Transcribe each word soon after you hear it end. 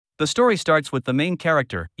The story starts with the main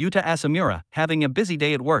character, Yuta Asamura, having a busy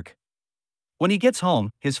day at work. When he gets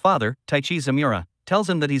home, his father, Taichi Zamura, tells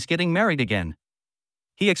him that he's getting married again.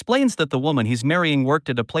 He explains that the woman he's marrying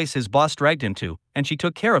worked at a place his boss dragged him to, and she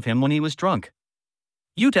took care of him when he was drunk.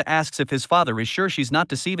 Yuta asks if his father is sure she's not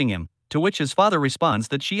deceiving him, to which his father responds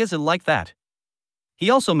that she isn't like that.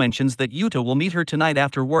 He also mentions that Yuta will meet her tonight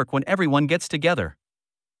after work when everyone gets together.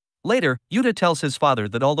 Later, Yuta tells his father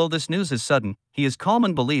that although this news is sudden, he is calm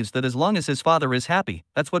and believes that as long as his father is happy,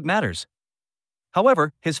 that's what matters.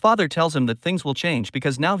 However, his father tells him that things will change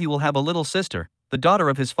because now he will have a little sister, the daughter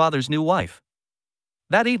of his father's new wife.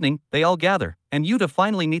 That evening, they all gather, and Yuta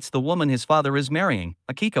finally meets the woman his father is marrying,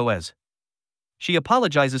 Akiko as. She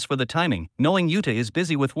apologizes for the timing, knowing Yuta is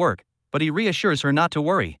busy with work, but he reassures her not to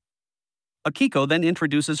worry. Akiko then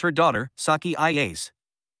introduces her daughter, Saki Iase.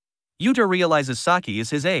 Yuta realizes Saki is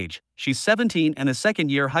his age, she's 17 and a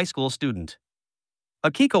second-year high school student.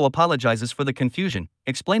 Akiko apologizes for the confusion,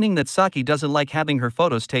 explaining that Saki doesn't like having her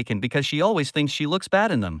photos taken because she always thinks she looks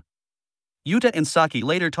bad in them. Yuta and Saki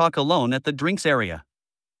later talk alone at the drinks area.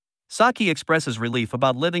 Saki expresses relief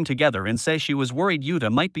about living together and says she was worried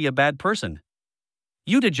Yuta might be a bad person.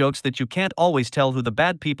 Yuta jokes that you can't always tell who the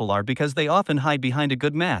bad people are because they often hide behind a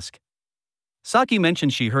good mask. Saki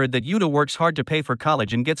mentions she heard that Yuta works hard to pay for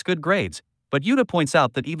college and gets good grades, but Yuta points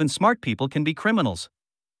out that even smart people can be criminals.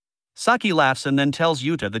 Saki laughs and then tells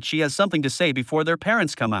Yuta that she has something to say before their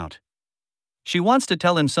parents come out. She wants to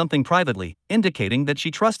tell him something privately, indicating that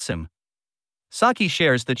she trusts him. Saki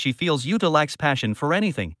shares that she feels Yuta lacks passion for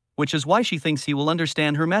anything, which is why she thinks he will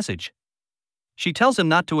understand her message. She tells him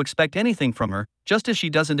not to expect anything from her, just as she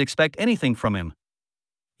doesn't expect anything from him.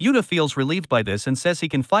 Yuta feels relieved by this and says he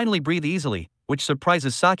can finally breathe easily, which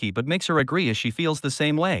surprises Saki but makes her agree as she feels the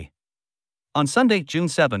same way. On Sunday, June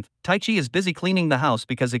 7th, Taichi is busy cleaning the house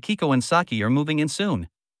because Akiko and Saki are moving in soon.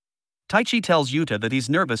 Taichi tells Yuta that he's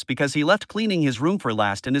nervous because he left cleaning his room for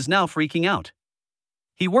last and is now freaking out.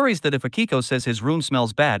 He worries that if Akiko says his room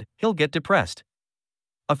smells bad, he'll get depressed.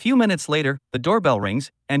 A few minutes later, the doorbell rings,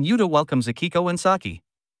 and Yuta welcomes Akiko and Saki.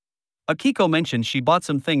 Akiko mentions she bought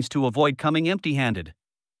some things to avoid coming empty-handed.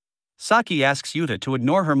 Saki asks Yuta to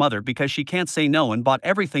ignore her mother because she can't say no and bought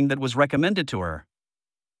everything that was recommended to her.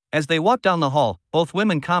 As they walk down the hall, both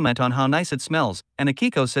women comment on how nice it smells, and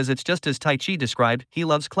Akiko says it's just as Taichi described, he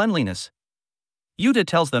loves cleanliness. Yuta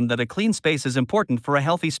tells them that a clean space is important for a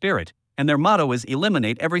healthy spirit, and their motto is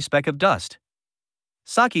eliminate every speck of dust.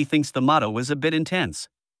 Saki thinks the motto is a bit intense.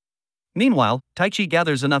 Meanwhile, Taichi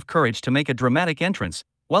gathers enough courage to make a dramatic entrance,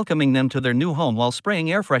 welcoming them to their new home while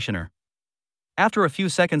spraying air freshener. After a few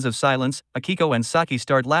seconds of silence, Akiko and Saki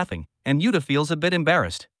start laughing, and Yuta feels a bit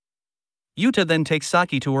embarrassed. Yuta then takes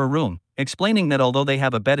Saki to her room, explaining that although they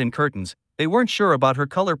have a bed and curtains, they weren't sure about her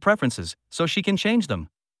color preferences, so she can change them.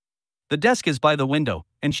 The desk is by the window,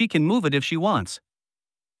 and she can move it if she wants.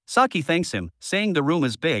 Saki thanks him, saying the room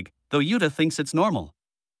is big, though Yuta thinks it's normal.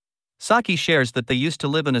 Saki shares that they used to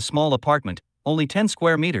live in a small apartment, only 10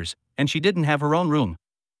 square meters, and she didn't have her own room.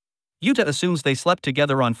 Yuta assumes they slept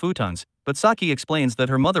together on futons, but Saki explains that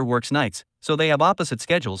her mother works nights, so they have opposite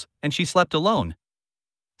schedules, and she slept alone.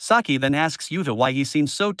 Saki then asks Yuta why he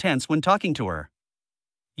seems so tense when talking to her.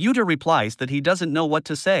 Yuta replies that he doesn't know what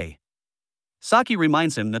to say. Saki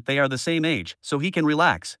reminds him that they are the same age, so he can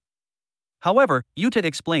relax. However, Yuta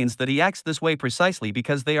explains that he acts this way precisely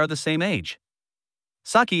because they are the same age.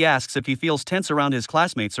 Saki asks if he feels tense around his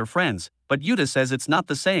classmates or friends, but Yuta says it's not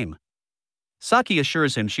the same. Saki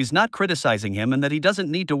assures him she's not criticizing him and that he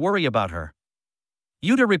doesn't need to worry about her.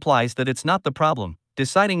 Yuta replies that it's not the problem,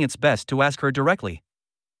 deciding it's best to ask her directly.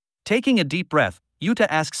 Taking a deep breath, Yuta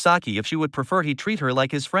asks Saki if she would prefer he treat her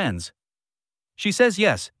like his friends. She says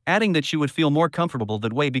yes, adding that she would feel more comfortable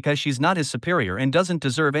that way because she's not his superior and doesn't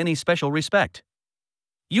deserve any special respect.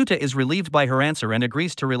 Yuta is relieved by her answer and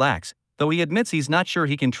agrees to relax, though he admits he's not sure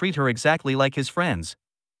he can treat her exactly like his friends.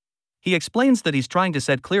 He explains that he's trying to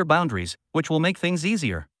set clear boundaries, which will make things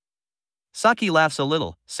easier. Saki laughs a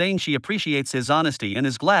little, saying she appreciates his honesty and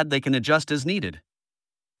is glad they can adjust as needed.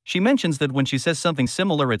 She mentions that when she says something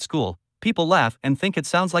similar at school, people laugh and think it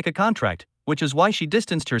sounds like a contract, which is why she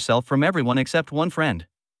distanced herself from everyone except one friend.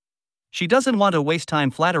 She doesn't want to waste time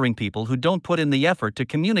flattering people who don't put in the effort to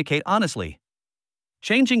communicate honestly.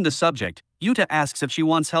 Changing the subject, Yuta asks if she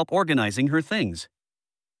wants help organizing her things.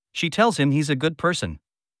 She tells him he's a good person.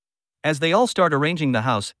 As they all start arranging the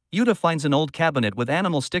house, Yuta finds an old cabinet with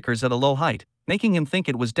animal stickers at a low height, making him think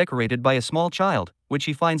it was decorated by a small child, which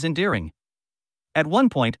he finds endearing. At one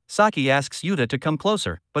point, Saki asks Yuta to come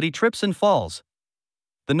closer, but he trips and falls.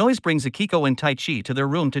 The noise brings Akiko and Taichi to their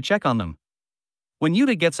room to check on them. When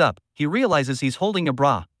Yuta gets up, he realizes he's holding a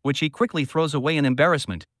bra, which he quickly throws away in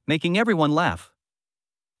embarrassment, making everyone laugh.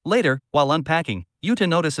 Later, while unpacking, Yuta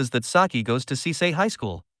notices that Saki goes to Sisei High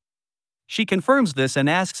School. She confirms this and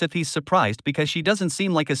asks if he's surprised because she doesn't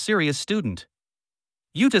seem like a serious student.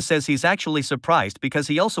 Yuta says he's actually surprised because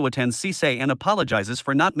he also attends Sisei and apologizes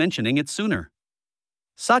for not mentioning it sooner.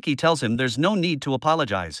 Saki tells him there's no need to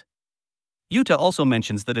apologize. Yuta also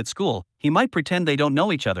mentions that at school, he might pretend they don't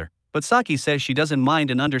know each other, but Saki says she doesn't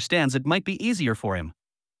mind and understands it might be easier for him.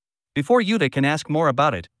 Before Yuta can ask more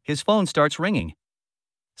about it, his phone starts ringing.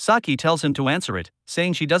 Saki tells him to answer it,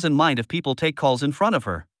 saying she doesn't mind if people take calls in front of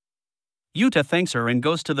her. Yuta thanks her and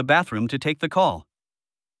goes to the bathroom to take the call.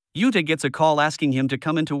 Yuta gets a call asking him to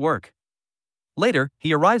come into work. Later,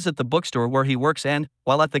 he arrives at the bookstore where he works and,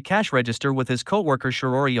 while at the cash register with his co-worker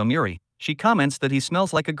Shirori Omuri, she comments that he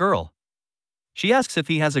smells like a girl. She asks if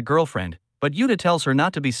he has a girlfriend, but Yuta tells her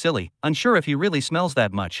not to be silly, unsure if he really smells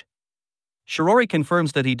that much. Shirori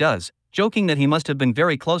confirms that he does, joking that he must have been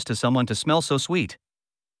very close to someone to smell so sweet.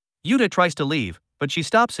 Yuta tries to leave, but she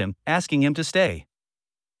stops him, asking him to stay.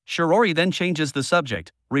 Shirori then changes the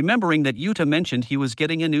subject, remembering that Yuta mentioned he was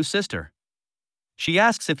getting a new sister. She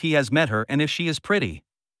asks if he has met her and if she is pretty.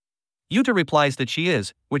 Yuta replies that she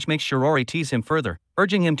is, which makes Shirori tease him further,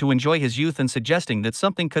 urging him to enjoy his youth and suggesting that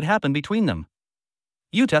something could happen between them.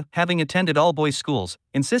 Yuta, having attended all-boys schools,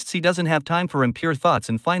 insists he doesn't have time for impure thoughts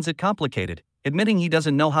and finds it complicated, admitting he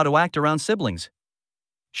doesn't know how to act around siblings.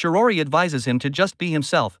 Shirori advises him to just be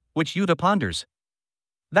himself, which Yuta ponders.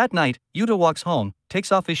 That night, Yuta walks home,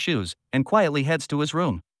 takes off his shoes, and quietly heads to his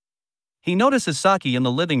room. He notices Saki in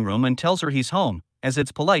the living room and tells her he's home, as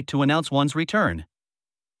it's polite to announce one's return.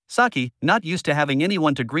 Saki, not used to having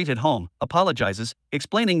anyone to greet at home, apologizes,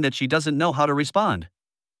 explaining that she doesn't know how to respond.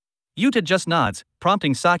 Yuta just nods,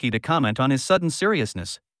 prompting Saki to comment on his sudden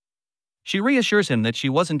seriousness. She reassures him that she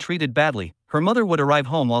wasn't treated badly, her mother would arrive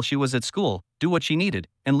home while she was at school, do what she needed,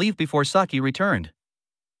 and leave before Saki returned.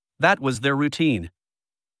 That was their routine.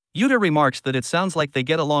 Yuta remarks that it sounds like they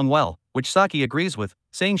get along well, which Saki agrees with,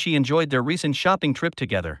 saying she enjoyed their recent shopping trip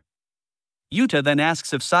together. Yuta then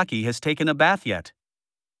asks if Saki has taken a bath yet.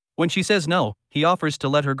 When she says no, he offers to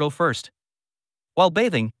let her go first. While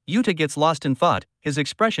bathing, Yuta gets lost in thought, his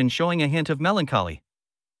expression showing a hint of melancholy.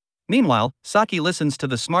 Meanwhile, Saki listens to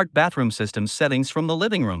the smart bathroom system's settings from the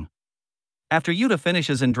living room. After Yuta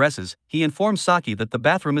finishes and dresses, he informs Saki that the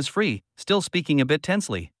bathroom is free, still speaking a bit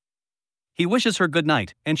tensely. He wishes her good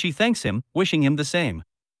night, and she thanks him, wishing him the same.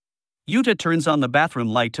 Yuta turns on the bathroom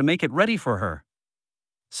light to make it ready for her.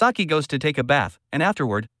 Saki goes to take a bath, and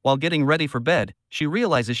afterward, while getting ready for bed, she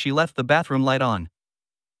realizes she left the bathroom light on.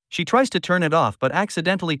 She tries to turn it off but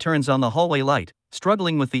accidentally turns on the hallway light,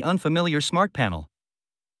 struggling with the unfamiliar smart panel.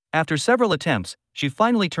 After several attempts, she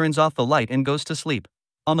finally turns off the light and goes to sleep.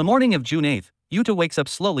 On the morning of June 8, Yuta wakes up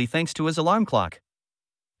slowly thanks to his alarm clock.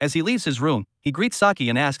 As he leaves his room, he greets Saki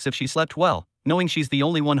and asks if she slept well, knowing she's the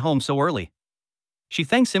only one home so early. She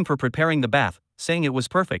thanks him for preparing the bath, saying it was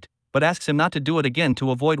perfect, but asks him not to do it again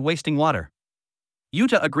to avoid wasting water.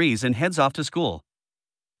 Yuta agrees and heads off to school.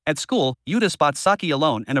 At school, Yuta spots Saki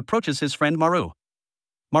alone and approaches his friend Maru.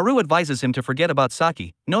 Maru advises him to forget about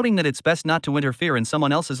Saki, noting that it's best not to interfere in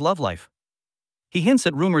someone else's love life. He hints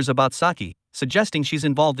at rumors about Saki, suggesting she's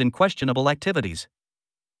involved in questionable activities.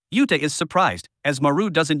 Yuta is surprised, as Maru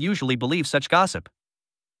doesn't usually believe such gossip.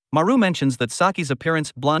 Maru mentions that Saki's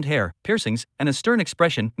appearance, blonde hair, piercings, and a stern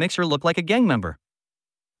expression makes her look like a gang member.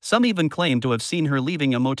 Some even claim to have seen her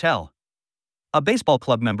leaving a motel. A baseball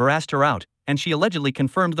club member asked her out, and she allegedly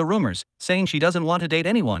confirmed the rumors, saying she doesn't want to date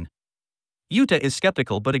anyone. Yuta is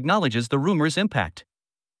skeptical but acknowledges the rumors' impact.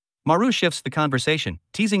 Maru shifts the conversation,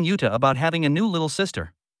 teasing Yuta about having a new little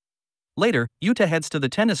sister. Later, Yuta heads to the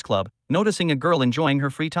tennis club, noticing a girl enjoying her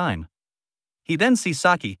free time. He then sees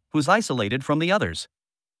Saki, who's isolated from the others.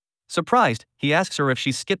 Surprised, he asks her if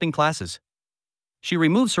she's skipping classes. She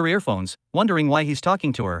removes her earphones, wondering why he's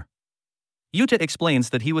talking to her. Yuta explains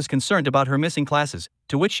that he was concerned about her missing classes,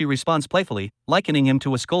 to which she responds playfully, likening him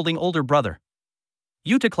to a scolding older brother.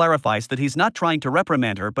 Yuta clarifies that he's not trying to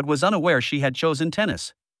reprimand her but was unaware she had chosen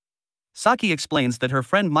tennis. Saki explains that her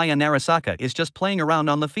friend Maya Narasaka is just playing around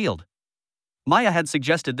on the field. Maya had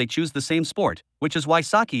suggested they choose the same sport, which is why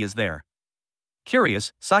Saki is there.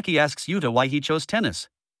 Curious, Saki asks Yuta why he chose tennis.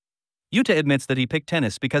 Yuta admits that he picked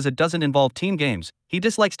tennis because it doesn't involve team games, he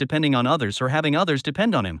dislikes depending on others or having others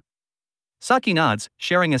depend on him. Saki nods,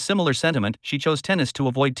 sharing a similar sentiment. She chose tennis to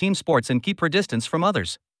avoid team sports and keep her distance from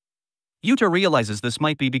others. Yuta realizes this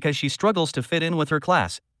might be because she struggles to fit in with her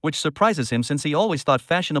class, which surprises him since he always thought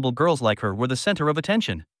fashionable girls like her were the center of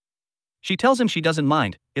attention. She tells him she doesn't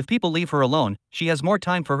mind, if people leave her alone, she has more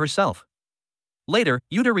time for herself. Later,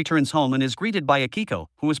 Yuta returns home and is greeted by Akiko,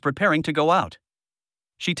 who is preparing to go out.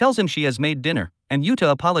 She tells him she has made dinner, and Yuta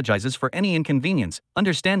apologizes for any inconvenience,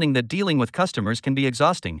 understanding that dealing with customers can be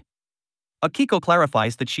exhausting. Akiko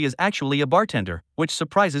clarifies that she is actually a bartender, which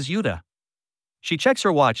surprises Yuta. She checks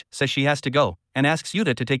her watch, says she has to go, and asks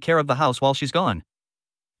Yuta to take care of the house while she's gone.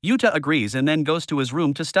 Yuta agrees and then goes to his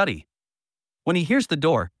room to study. When he hears the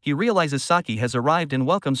door, he realizes Saki has arrived and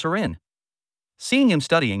welcomes her in. Seeing him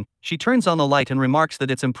studying, she turns on the light and remarks that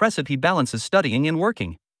it's impressive he balances studying and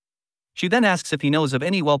working. She then asks if he knows of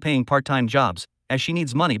any well-paying part-time jobs, as she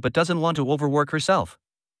needs money but doesn't want to overwork herself.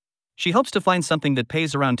 She hopes to find something that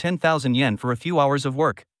pays around 10,000 yen for a few hours of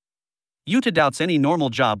work. Yuta doubts any normal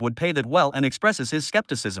job would pay that well and expresses his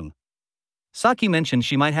skepticism. Saki mentions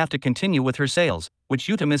she might have to continue with her sales, which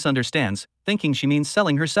Yuta misunderstands, thinking she means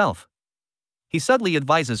selling herself. He subtly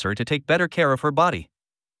advises her to take better care of her body.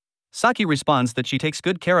 Saki responds that she takes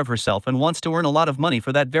good care of herself and wants to earn a lot of money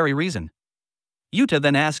for that very reason. Yuta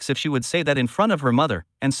then asks if she would say that in front of her mother,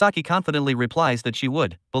 and Saki confidently replies that she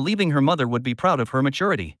would, believing her mother would be proud of her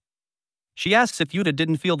maturity. She asks if Yuta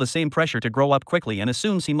didn't feel the same pressure to grow up quickly and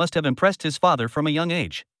assumes he must have impressed his father from a young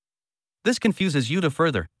age. This confuses Yuta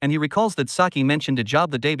further, and he recalls that Saki mentioned a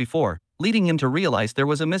job the day before, leading him to realize there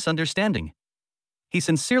was a misunderstanding. He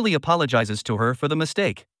sincerely apologizes to her for the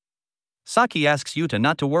mistake. Saki asks Yuta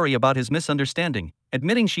not to worry about his misunderstanding,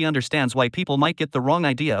 admitting she understands why people might get the wrong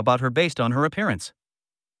idea about her based on her appearance.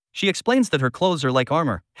 She explains that her clothes are like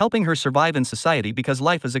armor, helping her survive in society because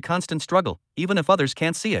life is a constant struggle, even if others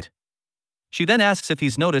can't see it. She then asks if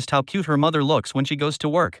he's noticed how cute her mother looks when she goes to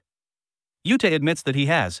work. Yuta admits that he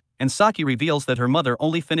has, and Saki reveals that her mother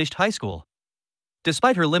only finished high school.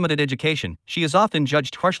 Despite her limited education, she is often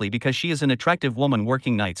judged harshly because she is an attractive woman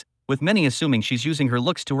working nights, with many assuming she's using her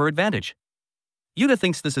looks to her advantage. Yuta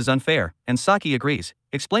thinks this is unfair, and Saki agrees,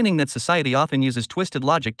 explaining that society often uses twisted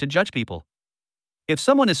logic to judge people. If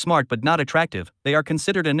someone is smart but not attractive, they are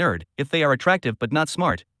considered a nerd. If they are attractive but not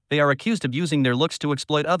smart, they are accused of using their looks to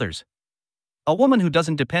exploit others. A woman who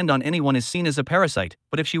doesn't depend on anyone is seen as a parasite,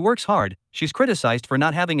 but if she works hard, she's criticized for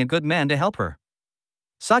not having a good man to help her.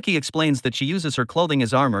 Saki explains that she uses her clothing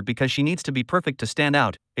as armor because she needs to be perfect to stand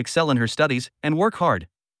out, excel in her studies, and work hard.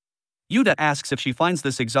 Yuta asks if she finds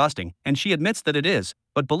this exhausting, and she admits that it is,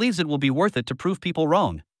 but believes it will be worth it to prove people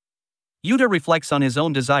wrong. Yuta reflects on his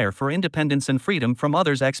own desire for independence and freedom from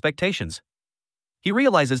others' expectations. He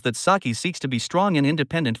realizes that Saki seeks to be strong and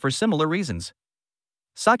independent for similar reasons.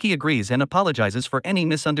 Saki agrees and apologizes for any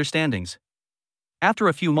misunderstandings. After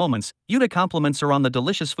a few moments, Yuta compliments her on the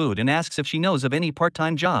delicious food and asks if she knows of any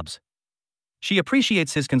part-time jobs. She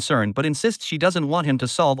appreciates his concern but insists she doesn't want him to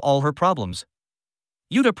solve all her problems.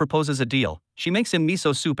 Yuta proposes a deal. She makes him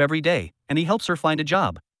miso soup every day, and he helps her find a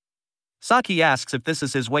job. Saki asks if this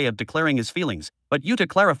is his way of declaring his feelings, but Yuta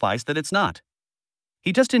clarifies that it's not.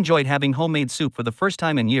 He just enjoyed having homemade soup for the first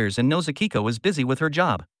time in years and knows Akiko is busy with her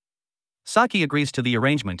job. Saki agrees to the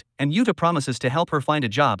arrangement, and Yuta promises to help her find a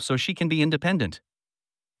job so she can be independent.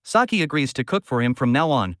 Saki agrees to cook for him from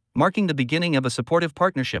now on, marking the beginning of a supportive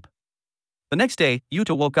partnership. The next day,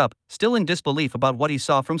 Yuta woke up, still in disbelief about what he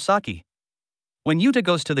saw from Saki. When Yuta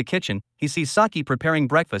goes to the kitchen, he sees Saki preparing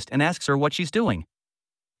breakfast and asks her what she's doing.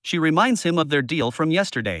 She reminds him of their deal from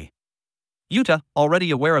yesterday. Yuta, already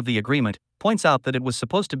aware of the agreement, points out that it was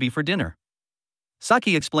supposed to be for dinner.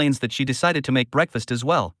 Saki explains that she decided to make breakfast as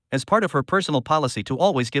well, as part of her personal policy to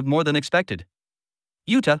always give more than expected.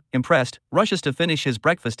 Yuta, impressed, rushes to finish his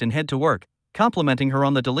breakfast and head to work, complimenting her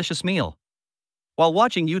on the delicious meal. While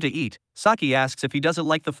watching Yuta eat, Saki asks if he doesn't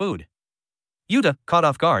like the food. Yuta, caught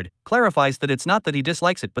off guard, clarifies that it's not that he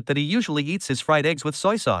dislikes it but that he usually eats his fried eggs with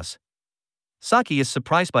soy sauce. Saki is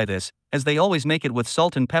surprised by this, as they always make it with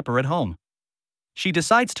salt and pepper at home. She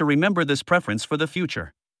decides to remember this preference for the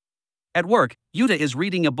future. At work, Yuta is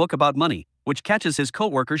reading a book about money, which catches his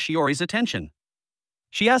coworker Shiori's attention.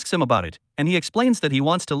 She asks him about it, and he explains that he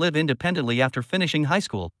wants to live independently after finishing high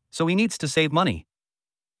school, so he needs to save money.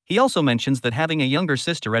 He also mentions that having a younger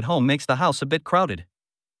sister at home makes the house a bit crowded.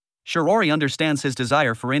 Shiori understands his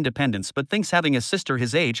desire for independence but thinks having a sister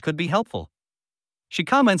his age could be helpful. She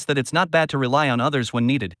comments that it's not bad to rely on others when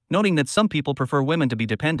needed, noting that some people prefer women to be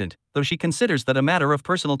dependent, though she considers that a matter of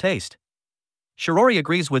personal taste. Shiori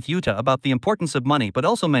agrees with Yuta about the importance of money but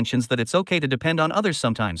also mentions that it's okay to depend on others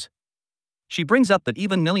sometimes. She brings up that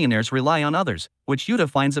even millionaires rely on others, which Yuta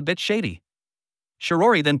finds a bit shady.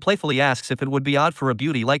 Shiori then playfully asks if it would be odd for a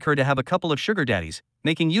beauty like her to have a couple of sugar daddies,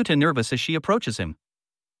 making Yuta nervous as she approaches him.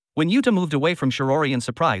 When Yuta moved away from Shiori in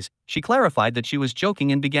surprise, she clarified that she was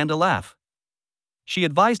joking and began to laugh. She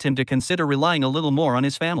advised him to consider relying a little more on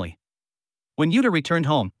his family. When Yuta returned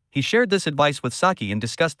home, he shared this advice with Saki and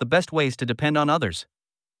discussed the best ways to depend on others.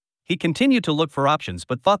 He continued to look for options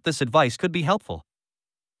but thought this advice could be helpful.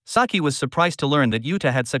 Saki was surprised to learn that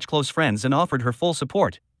Yuta had such close friends and offered her full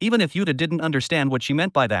support, even if Yuta didn't understand what she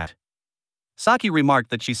meant by that. Saki remarked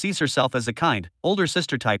that she sees herself as a kind, older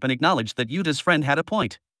sister type and acknowledged that Yuta's friend had a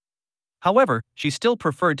point. However, she still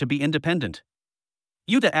preferred to be independent.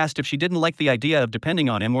 Yuta asked if she didn't like the idea of depending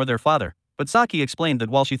on him or their father, but Saki explained that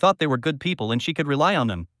while she thought they were good people and she could rely on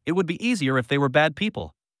them, it would be easier if they were bad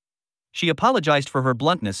people. She apologized for her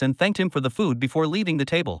bluntness and thanked him for the food before leaving the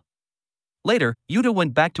table. Later, Yuta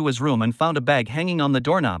went back to his room and found a bag hanging on the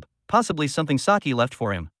doorknob, possibly something Saki left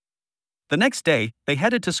for him. The next day, they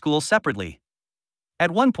headed to school separately. At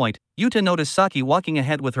one point, Yuta noticed Saki walking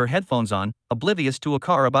ahead with her headphones on, oblivious to a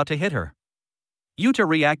car about to hit her. Yuta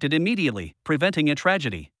reacted immediately, preventing a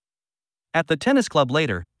tragedy. At the tennis club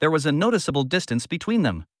later, there was a noticeable distance between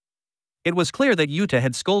them. It was clear that Yuta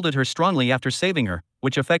had scolded her strongly after saving her,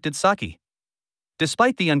 which affected Saki.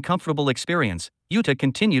 Despite the uncomfortable experience, Yuta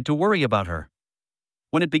continued to worry about her.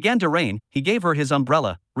 When it began to rain, he gave her his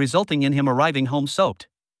umbrella, resulting in him arriving home soaked.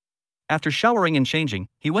 After showering and changing,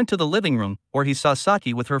 he went to the living room, where he saw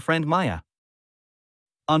Saki with her friend Maya.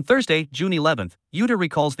 On Thursday, June 11th, Yuta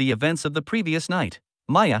recalls the events of the previous night.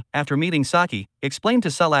 Maya, after meeting Saki, explained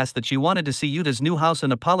to Salas that she wanted to see Yuta's new house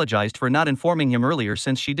and apologized for not informing him earlier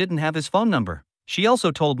since she didn't have his phone number. She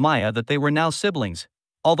also told Maya that they were now siblings.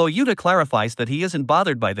 Although Yuta clarifies that he isn't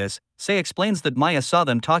bothered by this, Sei explains that Maya saw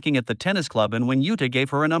them talking at the tennis club and when Yuta gave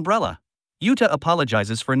her an umbrella. Yuta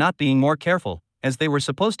apologizes for not being more careful, as they were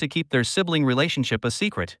supposed to keep their sibling relationship a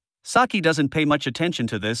secret. Saki doesn't pay much attention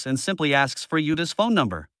to this and simply asks for Yuta's phone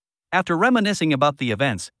number. After reminiscing about the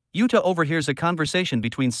events, Yuta overhears a conversation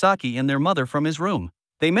between Saki and their mother from his room.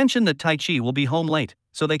 They mention that Taichi will be home late,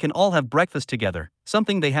 so they can all have breakfast together,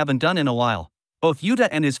 something they haven't done in a while. Both Yuta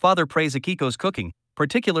and his father praise Akiko's cooking,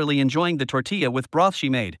 particularly enjoying the tortilla with broth she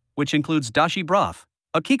made, which includes dashi broth.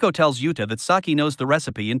 Akiko tells Yuta that Saki knows the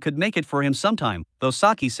recipe and could make it for him sometime, though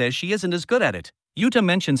Saki says she isn't as good at it. Yuta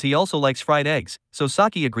mentions he also likes fried eggs, so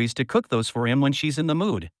Saki agrees to cook those for him when she's in the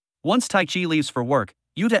mood. Once Taichi leaves for work,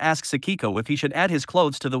 Yuta asks Akiko if he should add his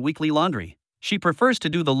clothes to the weekly laundry. She prefers to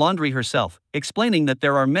do the laundry herself, explaining that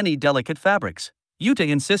there are many delicate fabrics. Yuta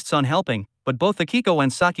insists on helping, but both Akiko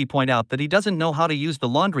and Saki point out that he doesn't know how to use the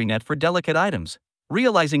laundry net for delicate items.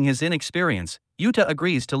 Realizing his inexperience, Yuta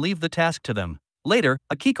agrees to leave the task to them. Later,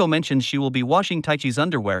 Akiko mentions she will be washing Taichi's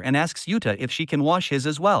underwear and asks Yuta if she can wash his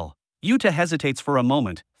as well. Yuta hesitates for a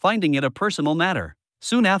moment, finding it a personal matter.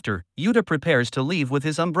 Soon after, Yuta prepares to leave with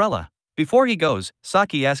his umbrella. Before he goes,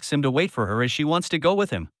 Saki asks him to wait for her as she wants to go with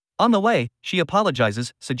him. On the way, she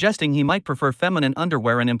apologizes, suggesting he might prefer feminine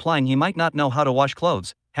underwear and implying he might not know how to wash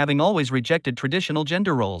clothes, having always rejected traditional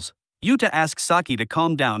gender roles. Yuta asks Saki to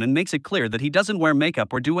calm down and makes it clear that he doesn't wear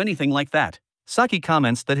makeup or do anything like that. Saki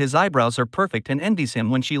comments that his eyebrows are perfect and envies him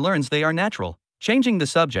when she learns they are natural. Changing the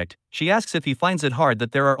subject, she asks if he finds it hard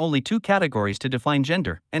that there are only 2 categories to define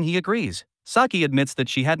gender, and he agrees. Saki admits that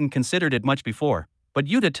she hadn't considered it much before, but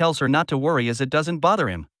Yuta tells her not to worry as it doesn't bother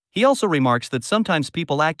him. He also remarks that sometimes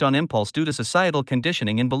people act on impulse due to societal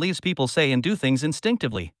conditioning and believes people say and do things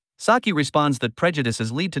instinctively. Saki responds that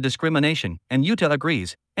prejudices lead to discrimination, and Yuta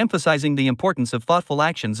agrees, emphasizing the importance of thoughtful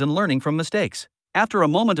actions and learning from mistakes. After a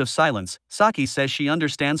moment of silence, Saki says she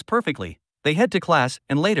understands perfectly. They head to class,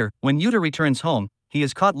 and later, when Yuta returns home, he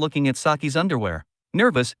is caught looking at Saki's underwear.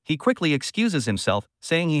 Nervous, he quickly excuses himself,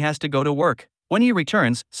 saying he has to go to work. When he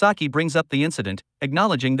returns, Saki brings up the incident,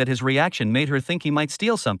 acknowledging that his reaction made her think he might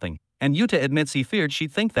steal something, and Yuta admits he feared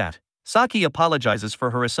she'd think that. Saki apologizes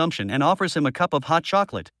for her assumption and offers him a cup of hot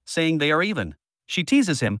chocolate, saying they are even. She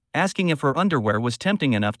teases him, asking if her underwear was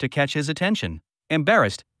tempting enough to catch his attention.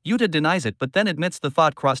 Embarrassed, Yuta denies it but then admits the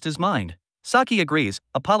thought crossed his mind. Saki agrees,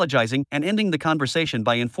 apologizing and ending the conversation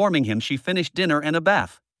by informing him she finished dinner and a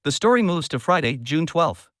bath. The story moves to Friday, June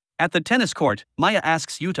 12th. At the tennis court, Maya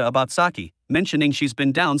asks Yuta about Saki, mentioning she's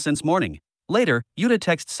been down since morning. Later, Yuta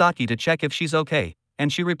texts Saki to check if she's okay,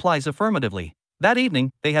 and she replies affirmatively. That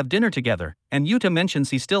evening, they have dinner together, and Yuta mentions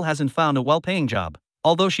he still hasn't found a well-paying job.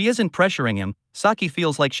 Although she isn't pressuring him, Saki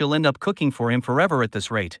feels like she'll end up cooking for him forever at this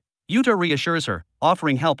rate. Yuta reassures her,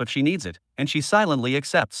 offering help if she needs it, and she silently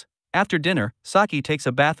accepts. After dinner, Saki takes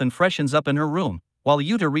a bath and freshens up in her room, while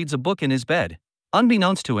Yuta reads a book in his bed.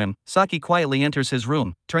 Unbeknownst to him, Saki quietly enters his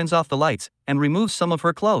room, turns off the lights, and removes some of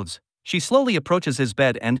her clothes. She slowly approaches his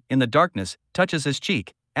bed and, in the darkness, touches his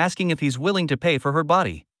cheek, asking if he's willing to pay for her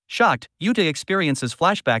body. Shocked, Yuta experiences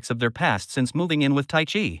flashbacks of their past since moving in with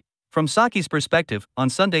Taichi. From Saki's perspective, on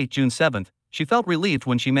Sunday, June 7th, she felt relieved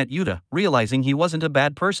when she met Yuta, realizing he wasn't a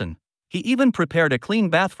bad person. He even prepared a clean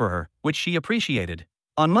bath for her, which she appreciated.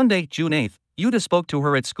 On Monday, June 8, Yuta spoke to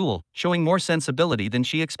her at school, showing more sensibility than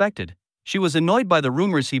she expected. She was annoyed by the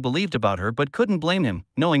rumors he believed about her but couldn't blame him,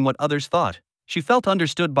 knowing what others thought. She felt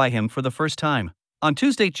understood by him for the first time. On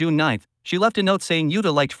Tuesday, June 9, she left a note saying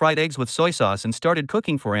Yuta liked fried eggs with soy sauce and started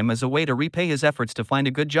cooking for him as a way to repay his efforts to find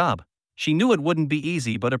a good job. She knew it wouldn't be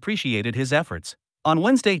easy but appreciated his efforts. On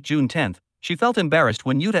Wednesday, June 10, she felt embarrassed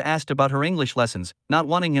when Yuta asked about her English lessons, not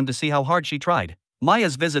wanting him to see how hard she tried.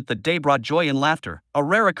 Maya's visit that day brought joy and laughter, a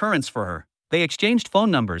rare occurrence for her. They exchanged phone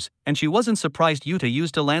numbers, and she wasn't surprised Yuta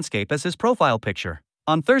used a landscape as his profile picture.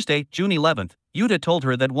 On Thursday, June 11, Yuta told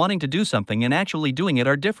her that wanting to do something and actually doing it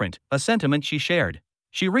are different, a sentiment she shared.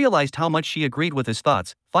 She realized how much she agreed with his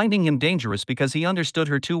thoughts, finding him dangerous because he understood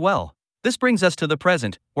her too well. This brings us to the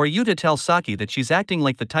present, where Yuta tells Saki that she's acting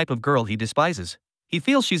like the type of girl he despises. He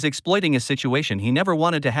feels she's exploiting a situation he never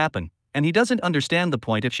wanted to happen, and he doesn't understand the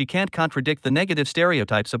point if she can't contradict the negative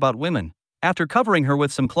stereotypes about women. After covering her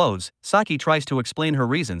with some clothes, Saki tries to explain her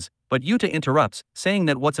reasons, but Yuta interrupts, saying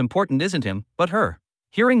that what's important isn't him, but her.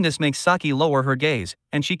 Hearing this makes Saki lower her gaze,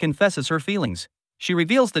 and she confesses her feelings. She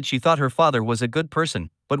reveals that she thought her father was a good person,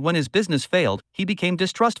 but when his business failed, he became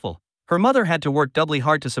distrustful. Her mother had to work doubly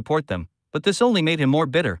hard to support them, but this only made him more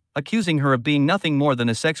bitter, accusing her of being nothing more than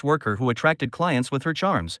a sex worker who attracted clients with her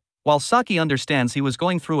charms. While Saki understands he was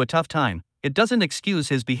going through a tough time, it doesn't excuse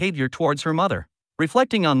his behavior towards her mother.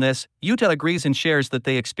 Reflecting on this, Yuta agrees and shares that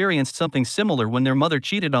they experienced something similar when their mother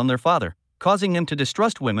cheated on their father, causing him to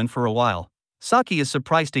distrust women for a while. Saki is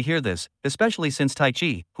surprised to hear this, especially since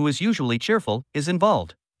Taichi, who is usually cheerful, is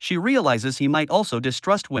involved. She realizes he might also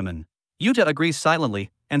distrust women. Yuta agrees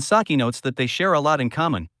silently, and Saki notes that they share a lot in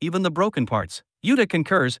common, even the broken parts. Yuta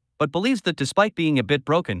concurs, but believes that despite being a bit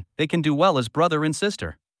broken, they can do well as brother and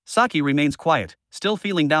sister. Saki remains quiet, still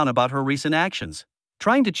feeling down about her recent actions.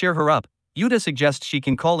 Trying to cheer her up, Yuta suggests she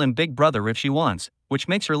can call him Big Brother if she wants, which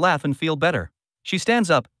makes her laugh and feel better. She stands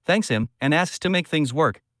up, thanks him, and asks to make things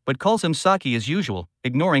work, but calls him Saki as usual,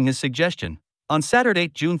 ignoring his suggestion. On Saturday,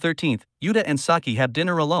 June 13, Yuta and Saki have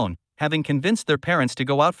dinner alone, having convinced their parents to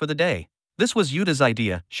go out for the day. This was Yuta's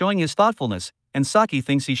idea, showing his thoughtfulness, and Saki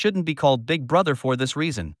thinks he shouldn't be called Big Brother for this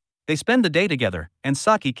reason. They spend the day together, and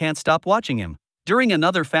Saki can't stop watching him. During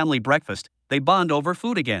another family breakfast, they bond over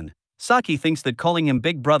food again. Saki thinks that calling him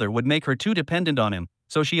Big Brother would make her too dependent on him,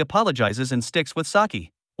 so she apologizes and sticks with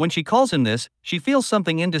Saki. When she calls him this, she feels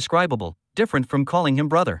something indescribable, different from calling him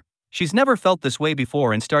brother. She's never felt this way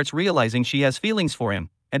before and starts realizing she has feelings for him,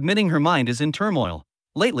 admitting her mind is in turmoil.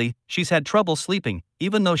 Lately, she's had trouble sleeping,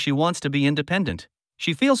 even though she wants to be independent.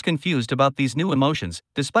 She feels confused about these new emotions,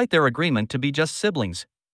 despite their agreement to be just siblings.